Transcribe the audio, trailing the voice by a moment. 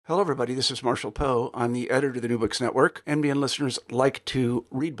Hello, everybody. This is Marshall Poe. I'm the editor of the New Books Network. NBN listeners like to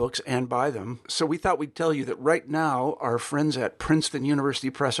read books and buy them. So we thought we'd tell you that right now, our friends at Princeton University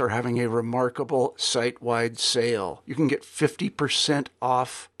Press are having a remarkable site-wide sale. You can get 50%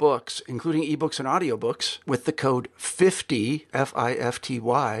 off books, including ebooks and audiobooks, with the code 50,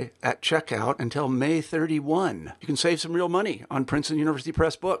 F-I-F-T-Y, at checkout until May 31. You can save some real money on Princeton University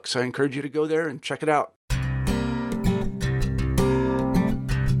Press books. I encourage you to go there and check it out.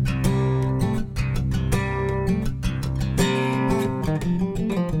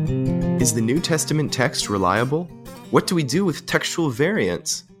 Is the New Testament text reliable? What do we do with textual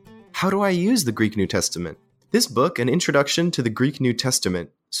variants? How do I use the Greek New Testament? This book, An Introduction to the Greek New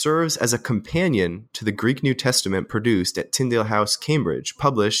Testament, serves as a companion to the Greek New Testament produced at Tyndale House, Cambridge,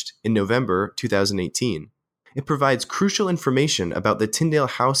 published in November 2018. It provides crucial information about the Tyndale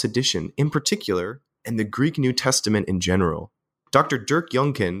House edition in particular and the Greek New Testament in general. Dr. Dirk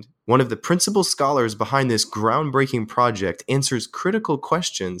Jonkind, one of the principal scholars behind this groundbreaking project, answers critical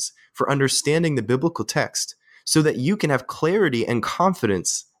questions for understanding the biblical text so that you can have clarity and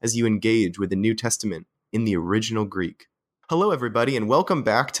confidence as you engage with the New Testament in the original Greek. Hello, everybody, and welcome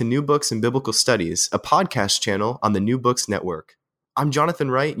back to New Books and Biblical Studies, a podcast channel on the New Books Network. I'm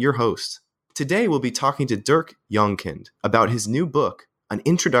Jonathan Wright, your host. Today, we'll be talking to Dirk Jonkind about his new book, An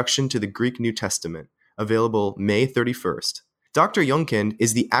Introduction to the Greek New Testament, available May 31st. Dr. Jonkind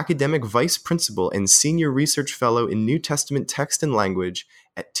is the Academic Vice Principal and Senior Research Fellow in New Testament Text and Language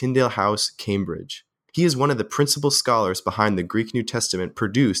at Tyndale House, Cambridge. He is one of the principal scholars behind the Greek New Testament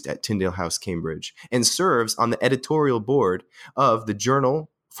produced at Tyndale House, Cambridge, and serves on the editorial board of the Journal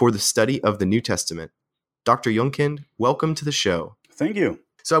for the Study of the New Testament. Dr. Jonkind, welcome to the show. Thank you.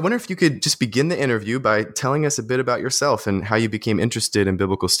 So I wonder if you could just begin the interview by telling us a bit about yourself and how you became interested in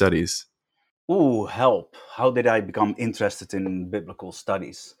biblical studies. Ooh, help. How did I become interested in biblical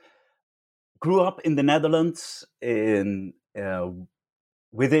studies? Grew up in the Netherlands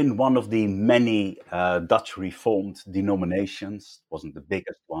within one of the many Dutch Reformed denominations. Wasn't the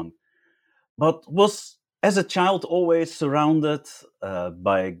biggest one, but was as a child always surrounded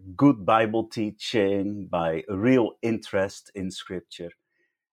by good Bible teaching, by a real interest in Scripture.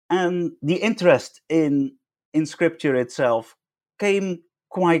 And the interest in Scripture itself came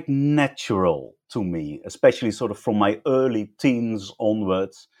quite natural to me, especially sort of from my early teens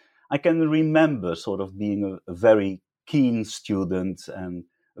onwards. I can remember sort of being a very keen student and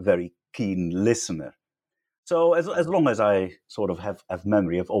a very keen listener. So as long as I sort of have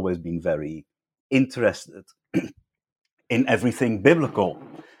memory, I've always been very interested in everything biblical.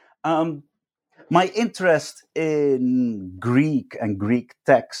 My interest in Greek and Greek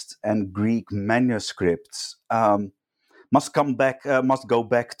text and Greek manuscripts must go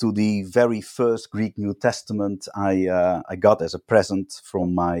back to the very first Greek New Testament I got as a present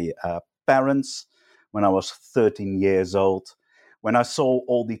from my parents when I was 13 years old. When I saw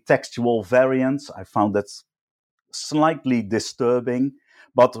all the textual variants, I found that slightly disturbing,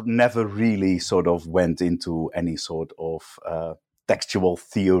 but never really sort of went into any sort of textual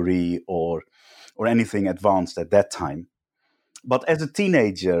theory or anything advanced at that time. But as a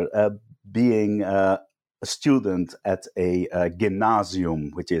teenager, being a student at a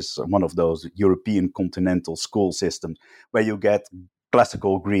gymnasium, which is one of those European continental school systems where you get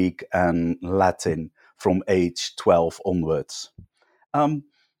classical Greek and Latin from age 12 onwards.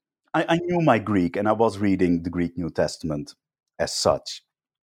 I knew my Greek and I was reading the Greek New Testament as such.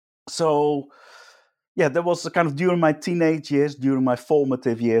 So, yeah, there was a kind of during my teenage years, during my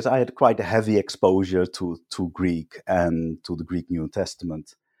formative years, I had quite a heavy exposure to Greek and to the Greek New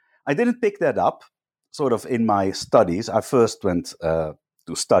Testament. I didn't pick that up sort of in my studies. I first went to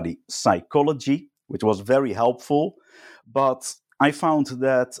study psychology, which was very helpful, but I found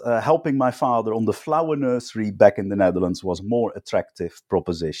that helping my father on the flower nursery back in the Netherlands was a more attractive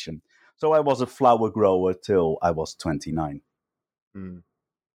proposition. So I was a flower grower till I was 29.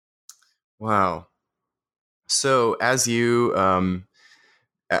 Wow. So as you,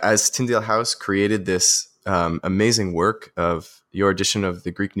 as Tyndale House created this amazing work of your edition of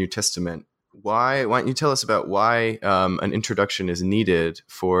the Greek New Testament, why don't you tell us about why an introduction is needed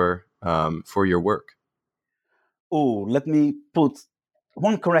for your work? Oh, let me put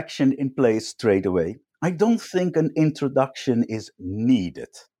one correction in place straight away. I don't think an introduction is needed.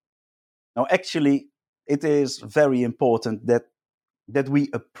 Now, actually, it is very important that we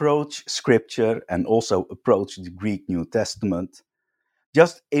approach Scripture and also approach the Greek New Testament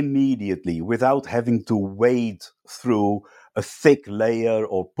just immediately without having to wade through a thick layer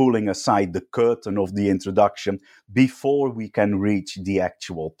or pulling aside the curtain of the introduction before we can reach the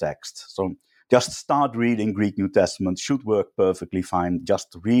actual text. So just start reading Greek New Testament should work perfectly fine.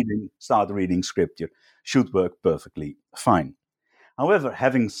 Just start reading Scripture should work perfectly fine. However,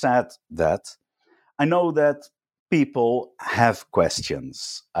 having said that, I know that people have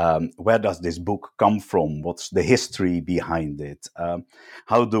questions. Where does this book come from? What's the history behind it?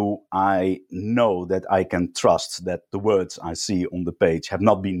 How do I know that I can trust that the words I see on the page have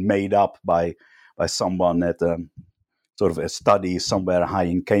not been made up by someone at sort of a study somewhere high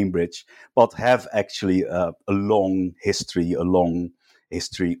in Cambridge, but have actually a long history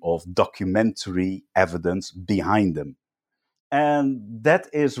of documentary evidence behind them? And that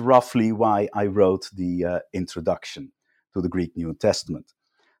is roughly why I wrote the introduction to the Greek New Testament.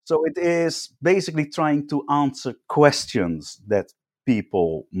 So it is basically trying to answer questions that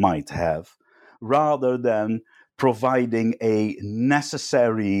people might have, rather than providing a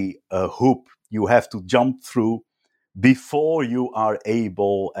necessary hoop you have to jump through before you are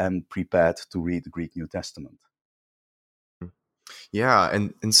able and prepared to read the Greek New Testament. Yeah,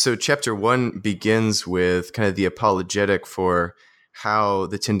 and so chapter 1 begins with kind of the apologetic for how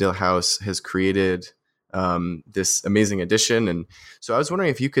the Tyndale House has created this amazing edition. And so I was wondering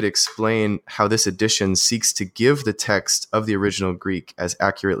if you could explain how this edition seeks to give the text of the original Greek as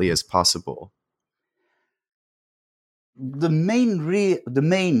accurately as possible. The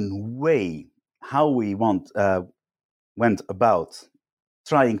main way how we went about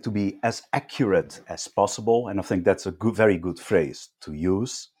trying to be as accurate as possible, and I think that's a very good phrase to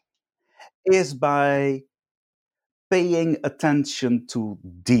use, is by paying attention to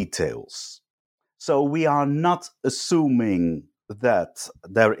details. So we are not assuming that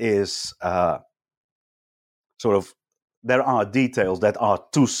there are details that are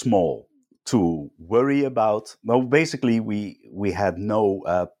too small to worry about. Well, basically, we had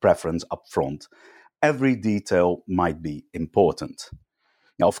no preference up front. Every detail might be important.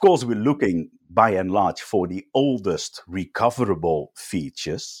 Now, of course, we're looking by and large for the oldest recoverable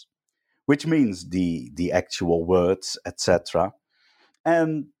features, which means the actual words, etc.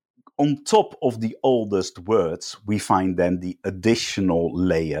 And on top of the oldest words, we find then the additional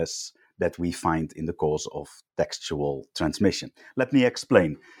layers that we find in the course of textual transmission. Let me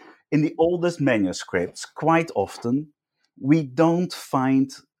explain. In the oldest manuscripts, quite often, we don't find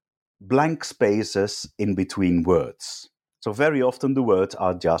blank spaces in between words. So very often the words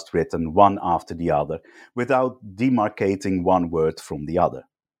are just written one after the other without demarcating one word from the other.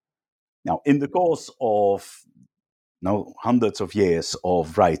 Now, in the course of hundreds of years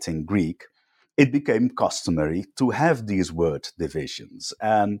of writing Greek, it became customary to have these word divisions.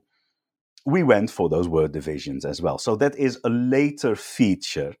 And we went for those word divisions as well. So that is a later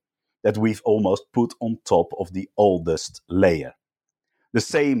feature that we've almost put on top of the oldest layer. The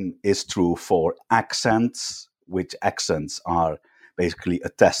same is true for accents, which accents are basically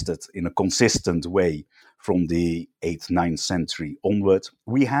attested in a consistent way from the 8th, 9th century onwards.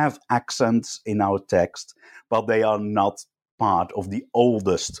 We have accents in our text, but they are not part of the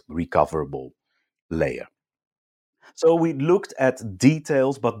oldest recoverable layer. So we looked at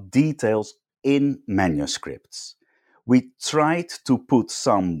details, but details in manuscripts. We tried to put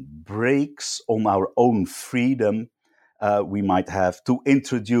some breaks on our own freedom we might have to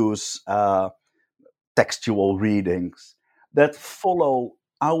introduce textual readings that follow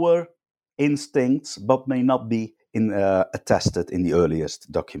our instincts but may not be attested in the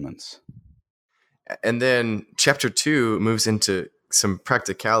earliest documents. And then chapter 2 moves into some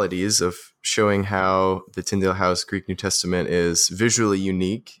practicalities of showing how the Tyndale House Greek New Testament is visually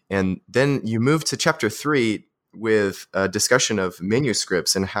unique. And then you move to chapter 3 with a discussion of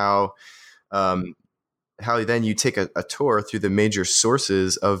manuscripts and how then you take a tour through the major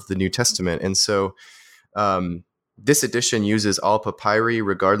sources of the New Testament. And so this edition uses all papyri,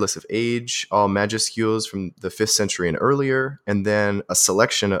 regardless of age, all majuscules from the 5th century and earlier, and then a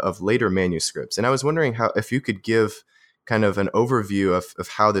selection of later manuscripts. And I was wondering if you could give kind of an overview of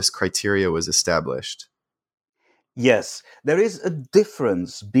how this criteria was established. Yes, there is a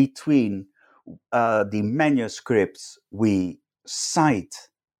difference between the manuscripts we cite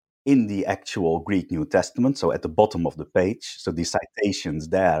in the actual Greek New Testament, so at the bottom of the page. So the citations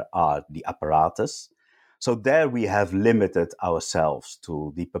there are the apparatus. So there we have limited ourselves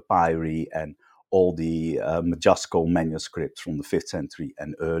to the papyri and all the majuscule manuscripts from the 5th century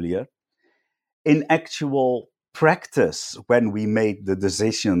and earlier. In actual practice, when we made the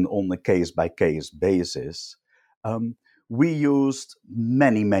decision on a case-by-case basis, we used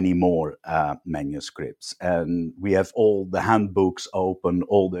many, many more manuscripts. And we have all the handbooks open,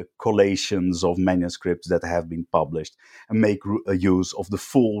 all the collations of manuscripts that have been published, and make use of the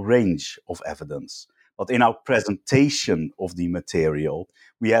full range of evidence. But in our presentation of the material,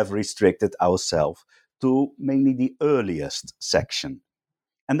 we have restricted ourselves to mainly the earliest section.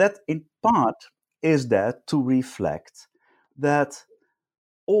 And that, in part, is there to reflect that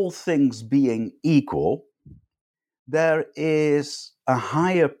all things being equal, there is a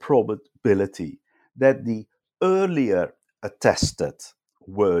higher probability that the earlier attested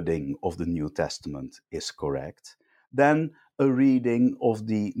wording of the New Testament is correct than a reading of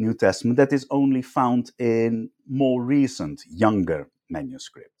the New Testament that is only found in more recent, younger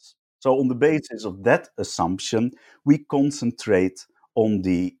manuscripts. So, on the basis of that assumption, we concentrate on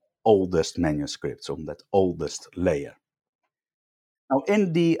the oldest manuscripts, on that oldest layer. Now,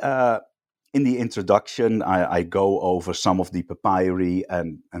 in the introduction, I go over some of the papyri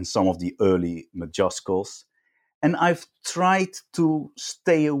and some of the early majuscules. And I've tried to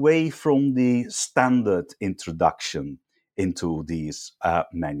stay away from the standard introduction into these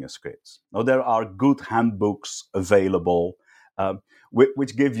manuscripts. Now, there are good handbooks available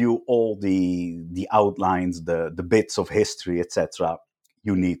which give you all the outlines, the bits of history, etc.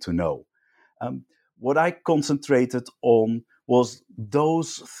 you need to know. What I concentrated on was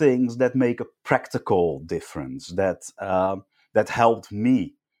those things that make a practical difference, that helped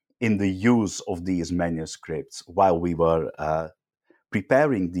me in the use of these manuscripts while we were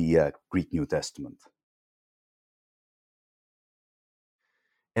preparing the Greek New Testament.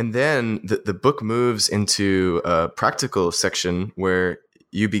 And then the book moves into a practical section where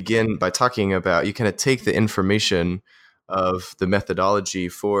you begin by talking about, you kind of take the information of the methodology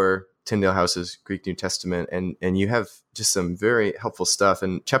for Tyndale House's Greek New Testament, and you have just some very helpful stuff.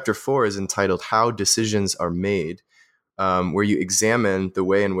 And chapter 4 is entitled How Decisions Are Made, where you examine the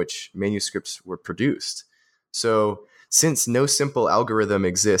way in which manuscripts were produced. So since no simple algorithm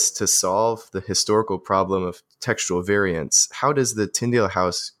exists to solve the historical problem of textual variance, how does the Tyndale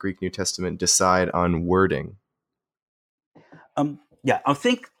House Greek New Testament decide on wording? I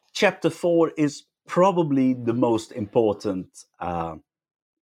think chapter 4 is probably the most important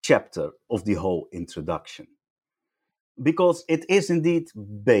chapter of the whole introduction, because it is indeed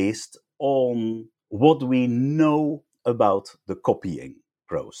based on what we know about the copying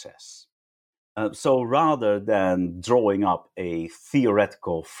process. So rather than drawing up a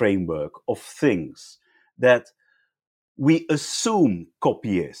theoretical framework of things that we assume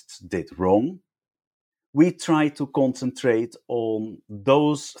copyists did wrong, we try to concentrate on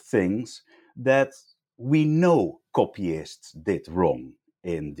those things that we know copyists did wrong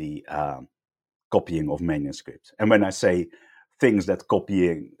in the copying of manuscripts. And when I say things that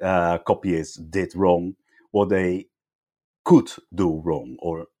copyists did wrong, what they could do wrong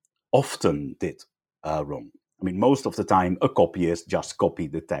or often did wrong. I mean, most of the time, a copyist just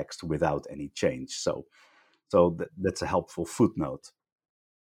copied the text without any change. So that's a helpful footnote.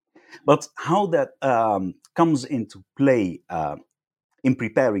 But how that comes into play in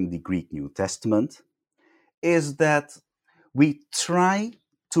preparing the Greek New Testament is that we try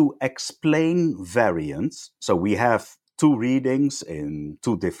to explain variants. So we have two readings in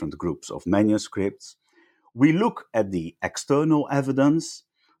two different groups of manuscripts. We look at the external evidence.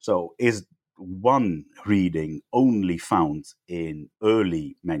 So is one reading only found in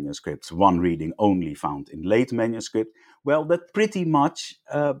early manuscripts, one reading only found in late manuscript? Well, that pretty much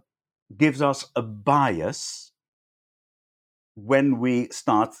gives us a bias when we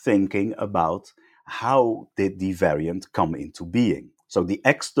start thinking about how did the variant come into being. So the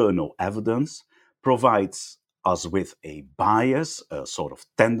external evidence provides us with a bias, a sort of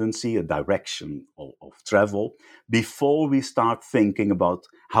tendency, a direction of travel, before we start thinking about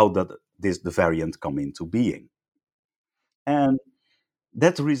how the variant come into being. And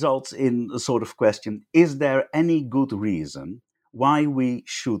that results in a sort of question, is there any good reason why we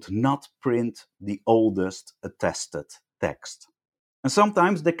should not print the oldest attested text? And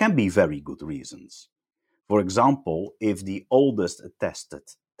sometimes there can be very good reasons. For example, if the oldest attested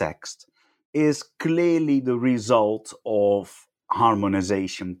text is clearly the result of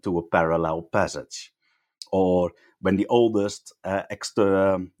harmonization to a parallel passage, or when the oldest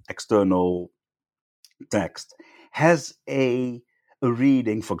external text has a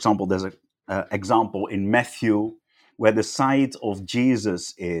reading. For example, there's an example in Matthew where the side of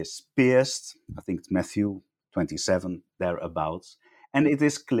Jesus is pierced. I think it's Matthew 27, thereabouts. And it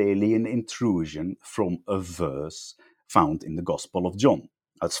is clearly an intrusion from a verse found in the Gospel of John.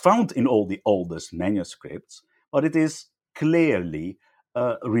 It's found in all the oldest manuscripts, but it is clearly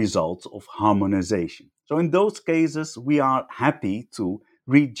a result of harmonization. So in those cases, we are happy to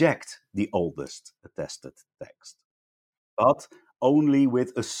reject the oldest attested text, but only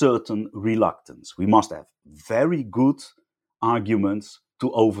with a certain reluctance. We must have very good arguments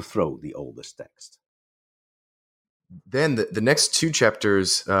to overthrow the oldest text. Then the next two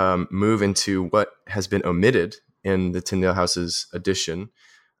chapters move into what has been omitted in the Tyndale House's edition.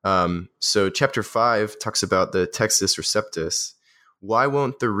 So chapter 5 talks about the Textus Receptus. Why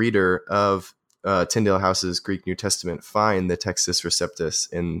won't the reader of Tyndale House's Greek New Testament find the Textus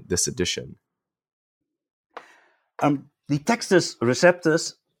Receptus in this edition? The Textus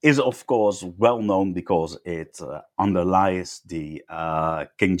Receptus is, of course, well known because it underlies the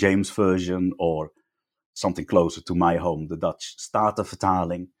King James Version, or something closer to my home, the Dutch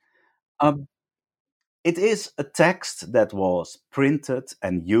Statenvertaling. It is a text that was printed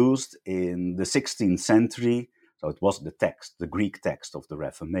and used in the 16th century. So it was the Greek text of the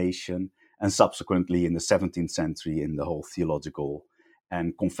Reformation, and subsequently in the 17th century in the whole theological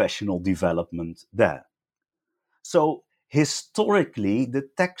and confessional development there. So historically, the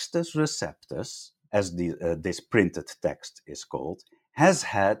Textus Receptus, as this printed text is called, has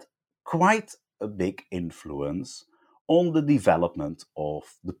had quite a big influence on the development of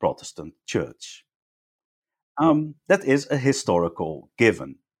the Protestant Church. That is a historical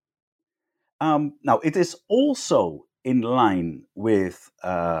given. Now, it is also in line with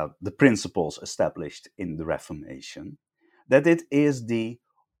the principles established in the Reformation, that it is the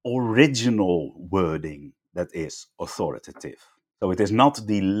original wording that is authoritative. So it is not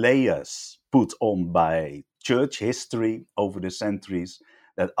the layers put on by church history over the centuries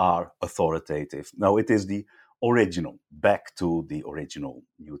that are authoritative. No, it is the original, back to the original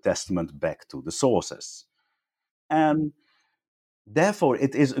New Testament, back to the sources. And therefore,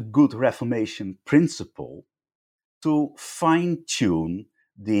 it is a good Reformation principle to fine-tune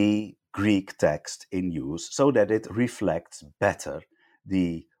the Greek text in use so that it reflects better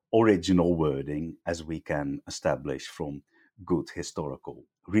the original wording, as we can establish from good historical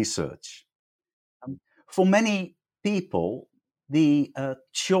research. For many people, the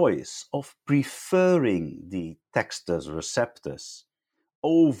choice of preferring the Textus Receptus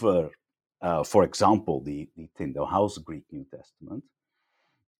over, for example, the Tyndale House Greek New Testament,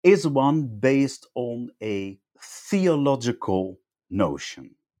 is one based on a theological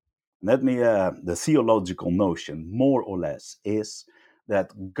notion. The theological notion, more or less, is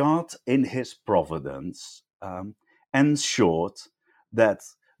that God, in his providence, ensured that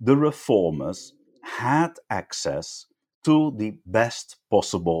the reformers had access to the best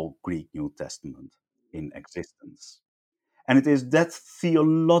possible Greek New Testament in existence. And it is that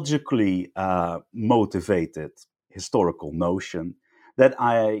theologically motivated historical notion that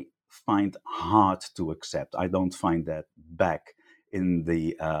I find hard to accept. I don't find that back in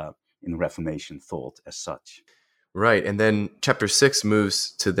the in Reformation thought as such. Right, and then chapter 6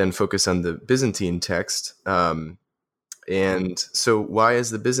 moves to then focus on the Byzantine text. And so why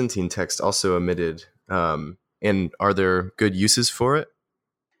is the Byzantine text also omitted? And are there good uses for it?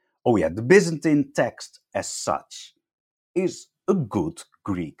 Oh yeah, the Byzantine text as such is a good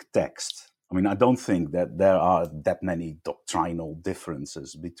Greek text. I mean, I don't think that there are that many doctrinal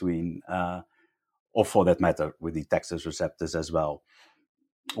differences between, or for that matter, with the Textus Receptus as well,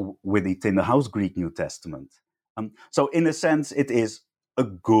 with the Tyndale House Greek New Testament. So in a sense, it is a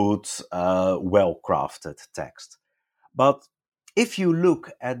good, well-crafted text. But if you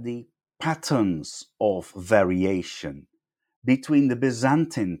look at the patterns of variation between the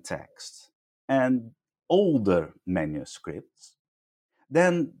Byzantine text and older manuscripts,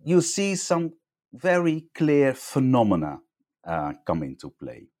 then you see some very clear phenomena come into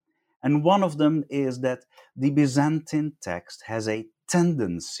play. And one of them is that the Byzantine text has a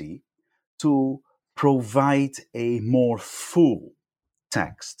tendency to provide a more full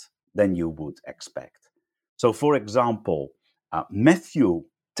text than you would expect. So, for example, Matthew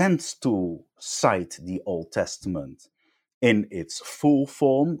tends to cite the Old Testament in its full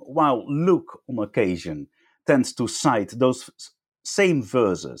form, while Luke, on occasion, tends to cite those same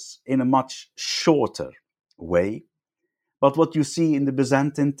verses in a much shorter way. But what you see in the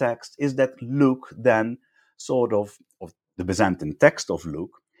Byzantine text is that Luke then of the Byzantine text of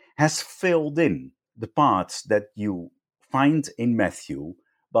Luke has filled in the parts that you find in Matthew,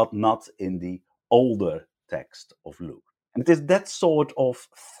 but not in the older text of Luke. And it is that sort of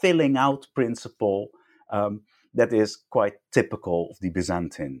filling out principle that is quite typical of the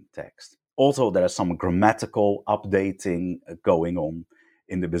Byzantine text. Also, there is some grammatical updating going on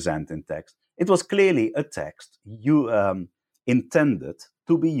in the Byzantine text. It was clearly a text intended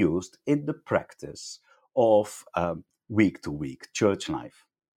to be used in the practice of week-to-week church life.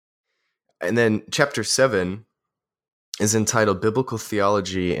 And then chapter 7 is entitled Biblical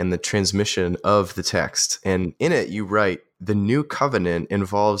Theology and the Transmission of the Text. And in it, you write, the new covenant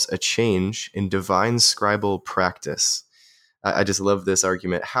involves a change in divine scribal practice. I just love this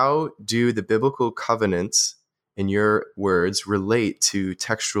argument. How do the biblical covenants in your words, relate to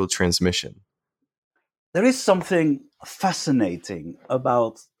textual transmission? There is something fascinating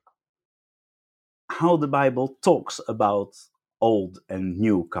about how the Bible talks about Old and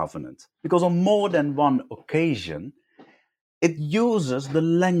New Covenant, because on more than one occasion, it uses the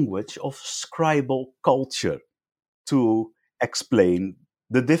language of scribal culture to explain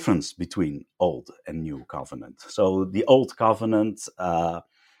the difference between Old and New Covenant. So the Old Covenant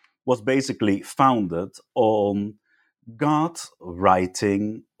was basically founded on God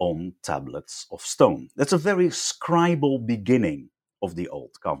writing on tablets of stone. That's a very scribal beginning of the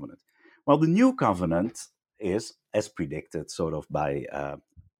Old Covenant. Well, the New Covenant is, as predicted sort of by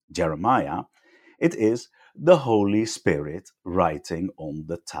Jeremiah, it is the Holy Spirit writing on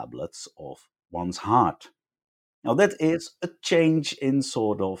the tablets of one's heart. Now, that is a change in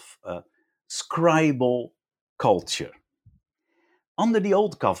sort of scribal culture. Under the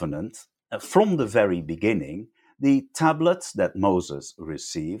Old Covenant, from the very beginning, the tablets that Moses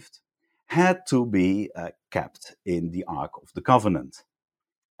received had to be kept in the Ark of the Covenant.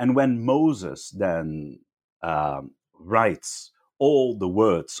 And when Moses then writes all the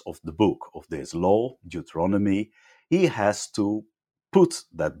words of the book of this law, Deuteronomy, he has to put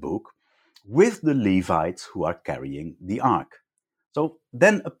that book with the Levites who are carrying the ark. So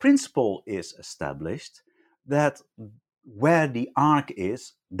then a principle is established that where the ark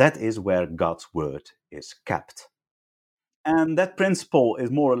is, that is where God's word is kept. And that principle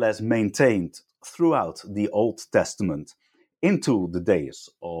is more or less maintained throughout the Old Testament into the days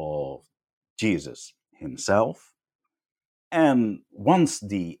of Jesus himself. And once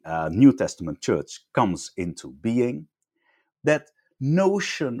the New Testament church comes into being, that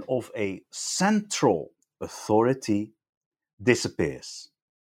notion of a central authority disappears.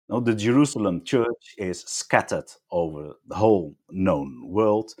 Now, the Jerusalem church is scattered over the whole known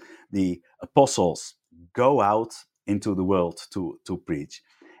world. The apostles go out into the world to preach,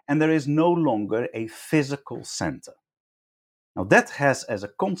 and there is no longer a physical center. Now, that has as a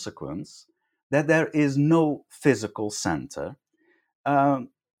consequence that there is no physical center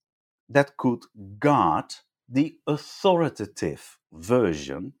that could guard the authoritative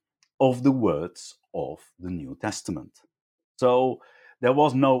version of the words of the New Testament. So there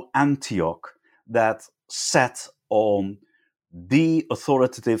was no Antioch that sat on the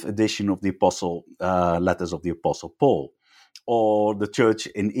authoritative edition of the apostle letters of the Apostle Paul, or the church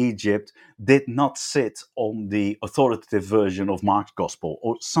in Egypt did not sit on the authoritative version of Mark's Gospel,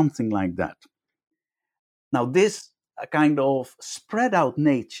 or something like that. Now, this kind of spread out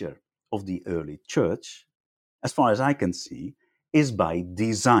nature of the early church, as far as I can see, is by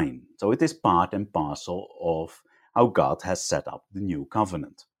design. So it is part and parcel of how God has set up the new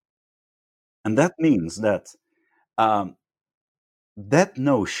covenant. And that means that that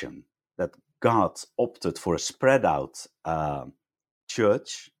notion that God opted for a spread out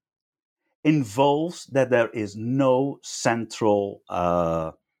church involves that there is no central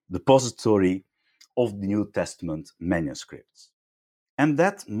depository of the New Testament manuscripts. And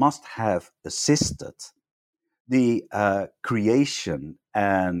that must have assisted the creation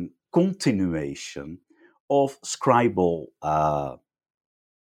and continuation of scribal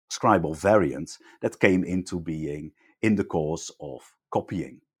variants that came into being in the course of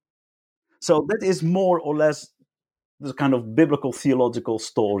copying. So that is more or less the kind of biblical theological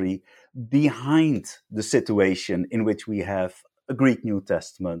story behind the situation in which we have a Greek New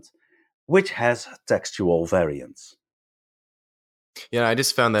Testament, which has textual variants. Yeah, I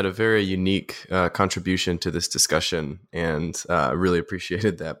just found that a very unique contribution to this discussion, and really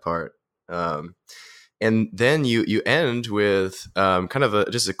appreciated that part. And then you end with kind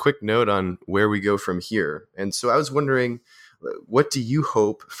of just a quick note on where we go from here. And so I was wondering, what do you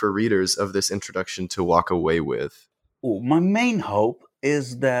hope for readers of this introduction to walk away with? My main hope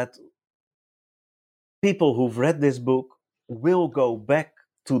is that people who've read this book will go back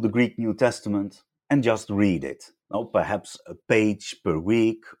to the Greek New Testament and just read it. Perhaps a page per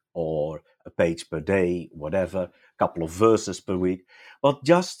week or a page per day, whatever, a couple of verses per week, but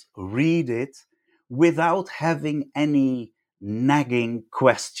just read it without having any nagging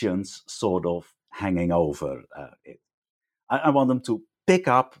questions sort of hanging over it. I want them to pick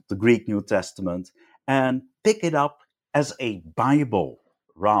up the Greek New Testament and pick it up as a Bible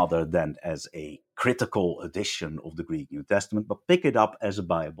rather than as a critical edition of the Greek New Testament, but pick it up as a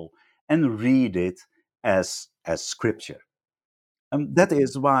Bible and read it as scripture. That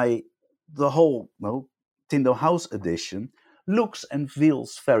is why the whole Tyndale House edition looks and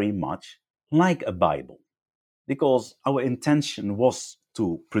feels very much like a Bible, because our intention was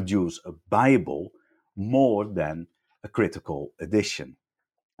to produce a Bible more than a critical edition.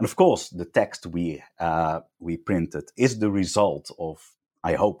 And of course, the text we printed is the result of,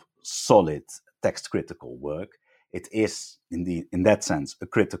 I hope, solid text critical work. It is, in that sense, a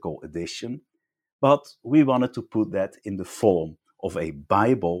critical edition, but we wanted to put that in the form of a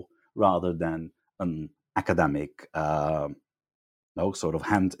Bible rather than an academic, sort of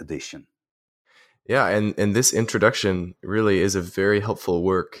hand edition. Yeah, and this introduction really is a very helpful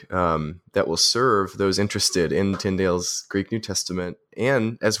work that will serve those interested in Tyndale's Greek New Testament,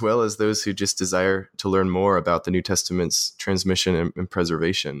 and as well as those who just desire to learn more about the New Testament's transmission and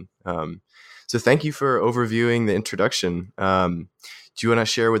preservation. So thank you for overviewing the introduction. Do you want to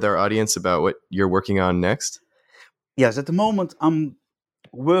share with our audience about what you're working on next? Yes, at the moment I'm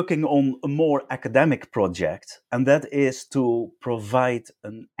working on a more academic project, and that is to provide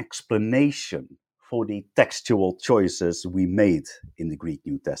an explanation for the textual choices we made in the Greek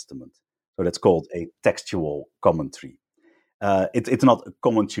New Testament. So that's called a textual commentary. It's not a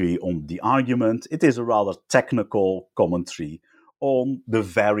commentary on the argument, it is a rather technical commentary on the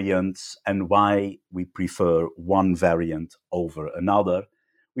variants and why we prefer one variant over another.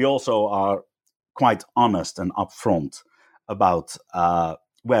 We also are quite honest and upfront about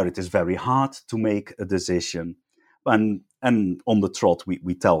where it is very hard to make a decision. And on the trot,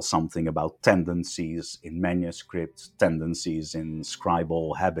 we tell something about tendencies in manuscripts, tendencies in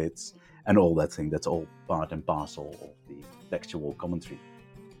scribal habits, and all that thing. That's all part and parcel of the textual commentary.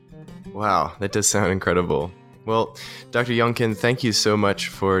 Wow, that does sound incredible. Well, Dr. Joncken, thank you so much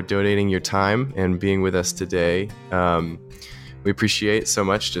for donating your time and being with us today. We appreciate so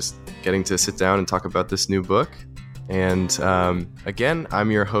much just getting to sit down and talk about this new book. And again,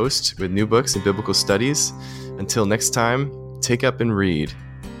 I'm your host with New Books in Biblical Studies. Until next time, take up and read.